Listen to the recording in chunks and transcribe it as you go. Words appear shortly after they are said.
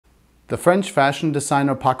The French fashion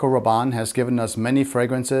designer PACO Rabanne has given us many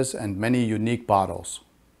fragrances and many unique bottles.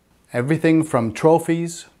 Everything from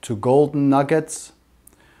trophies to golden nuggets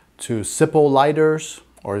to Zippo lighters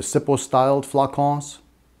or Zippo styled flacons,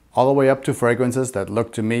 all the way up to fragrances that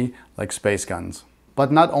look to me like space guns.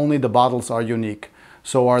 But not only the bottles are unique,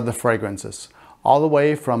 so are the fragrances. All the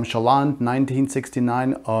way from Chaland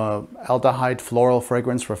 1969 aldehyde floral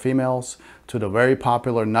fragrance for females to the very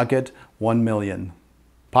popular Nugget 1 million.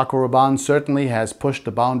 PACO Rabanne certainly has pushed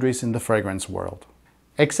the boundaries in the fragrance world.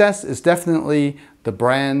 Excess is definitely the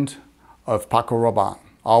brand of PACO Rabanne,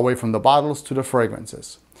 all the way from the bottles to the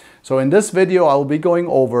fragrances. So in this video I will be going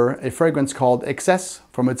over a fragrance called Excess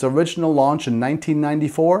from its original launch in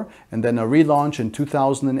 1994 and then a relaunch in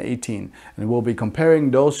 2018. And we'll be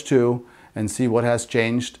comparing those two and see what has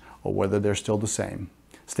changed or whether they're still the same.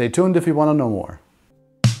 Stay tuned if you want to know more.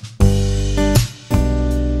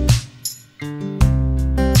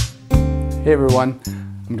 Hey everyone,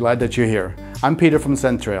 I'm glad that you're here. I'm Peter from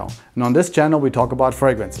Centrail, and on this channel we talk about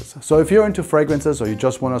fragrances. So if you're into fragrances or you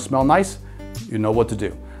just want to smell nice, you know what to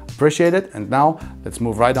do. Appreciate it, and now let's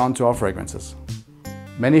move right on to our fragrances.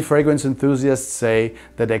 Many fragrance enthusiasts say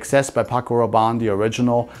that Excess by PACO Rabanne, the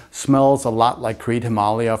original, smells a lot like Creed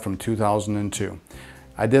Himalaya from 2002.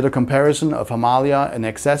 I did a comparison of Himalaya and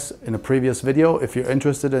Excess in a previous video. If you're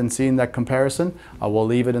interested in seeing that comparison, I will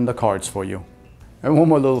leave it in the cards for you. And one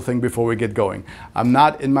more little thing before we get going. I'm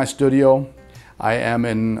not in my studio. I am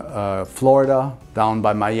in Florida, down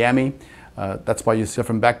by Miami. That's why you see a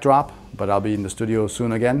different backdrop, but I'll be in the studio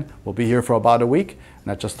soon again. We'll be here for about a week,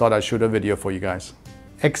 and I just thought I'd shoot a video for you guys.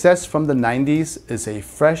 Excess from the 90s is a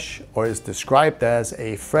fresh, or is described as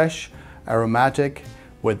a fresh aromatic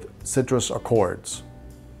with citrus accords.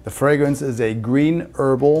 The fragrance is a green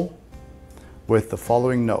herbal with the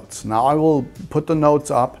following notes. Now I will put the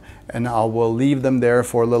notes up and I will leave them there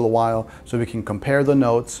for a little while so we can compare the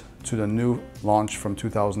notes to the new launch from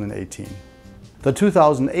 2018. The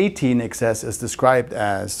 2018 Excess is described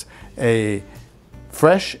as a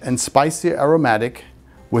fresh and spicy aromatic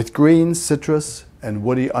with green, citrus, and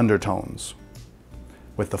woody undertones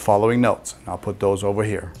with the following notes. And I'll put those over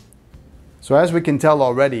here. So as we can tell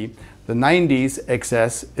already, the 90s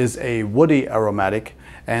Excess is a woody aromatic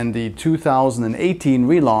and the 2018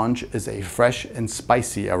 relaunch is a fresh and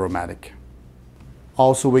spicy aromatic.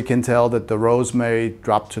 Also we can tell that the rosemary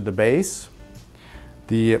dropped to the base.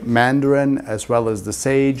 The mandarin as well as the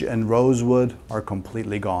sage and rosewood are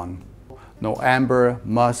completely gone. No amber,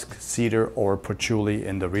 musk, cedar or patchouli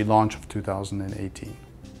in the relaunch of 2018.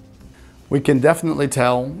 We can definitely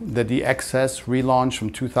tell that the Excess relaunch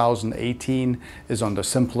from 2018 is on the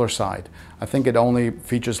simpler side. I think it only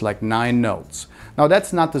features like 9 notes. Now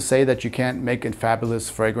that's not to say that you can't make a fabulous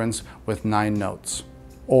fragrance with 9 notes.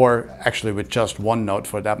 Or actually with just 1 note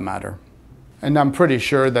for that matter. And I'm pretty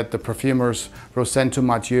sure that the perfumers Rosentu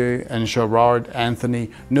Mathieu and Gerard Anthony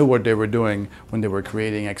knew what they were doing when they were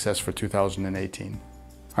creating Excess for 2018.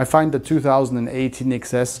 I find the 2018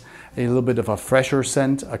 Excess a little bit of a fresher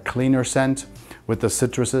scent, a cleaner scent, with the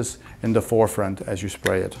citruses in the forefront as you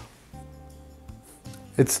spray it.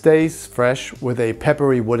 It stays fresh with a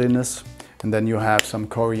peppery woodiness, and then you have some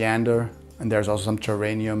coriander, and there's also some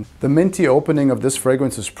geranium. The minty opening of this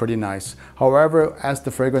fragrance is pretty nice. However, as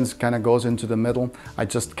the fragrance kind of goes into the middle, I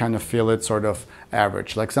just kind of feel it sort of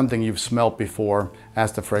average, like something you've smelled before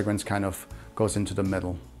as the fragrance kind of goes into the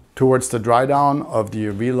middle. Towards the dry down of the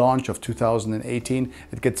relaunch of 2018,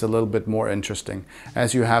 it gets a little bit more interesting.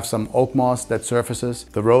 As you have some oak moss that surfaces,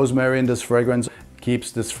 the rosemary in this fragrance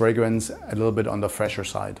keeps this fragrance a little bit on the fresher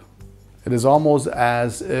side. It is almost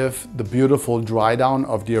as if the beautiful dry down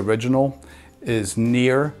of the original is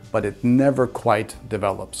near, but it never quite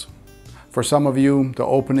develops. For some of you, the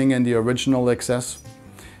opening in the original Excess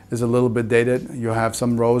is a little bit dated. You have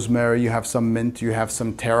some rosemary, you have some mint, you have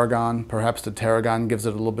some tarragon. Perhaps the tarragon gives it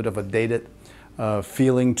a little bit of a dated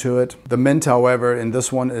feeling to it. The mint, however, in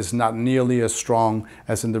this one is not nearly as strong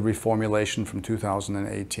as in the reformulation from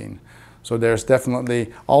 2018. So there's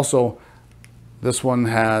definitely also, this one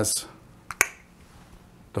has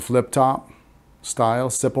the flip top style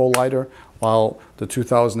Zippo lighter, while the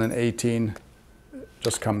 2018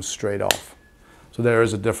 just comes straight off. So there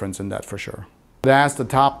is a difference in that for sure. As the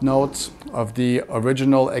top notes of the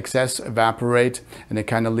original Excess evaporate and it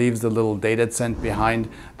kind of leaves the little dated scent behind,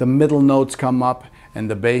 the middle notes come up and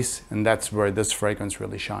the base, and that's where this fragrance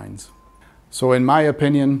really shines. So in my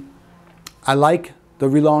opinion, I like the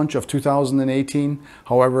relaunch of 2018.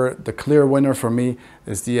 However, the clear winner for me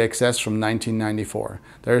is the Excess from 1994.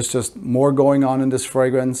 There's just more going on in this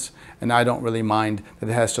fragrance, and I don't really mind that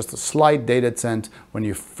it has just a slight dated scent when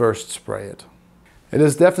you first spray it. It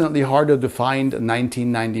is definitely harder to find a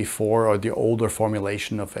 1994 or the older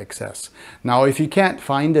formulation of XS. Now, if you can't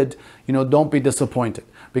find it, don't be disappointed,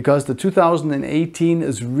 because the 2018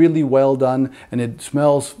 is really well done and it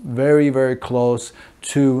smells very, very close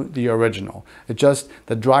to the original. It just,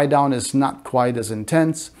 the dry down is not quite as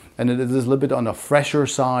intense and it is a little bit on the fresher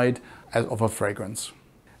side of a fragrance.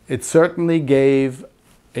 It certainly gave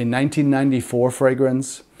a 1994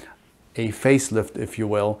 fragrance a facelift, if you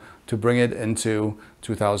will, to bring it into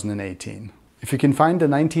 2018. If you can find the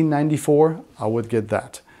 1994, I would get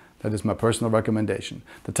that. That is my personal recommendation.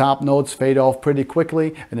 The top notes fade off pretty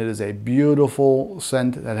quickly and it is a beautiful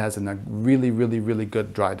scent that has a really, really, really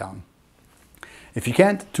good dry down. If you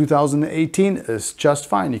can't, 2018 is just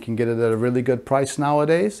fine. You can get it at a really good price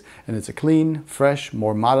nowadays, and it's a clean, fresh,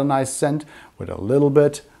 more modernized scent with a little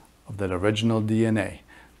bit of that original DNA.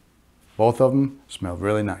 Both of them smell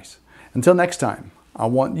really nice. Until next time, I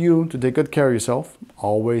want you to take good care of yourself,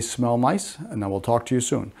 always smell nice, and I will talk to you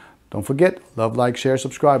soon. Don't forget, love, like, share,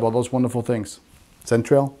 subscribe, all those wonderful things. Scent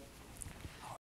Trail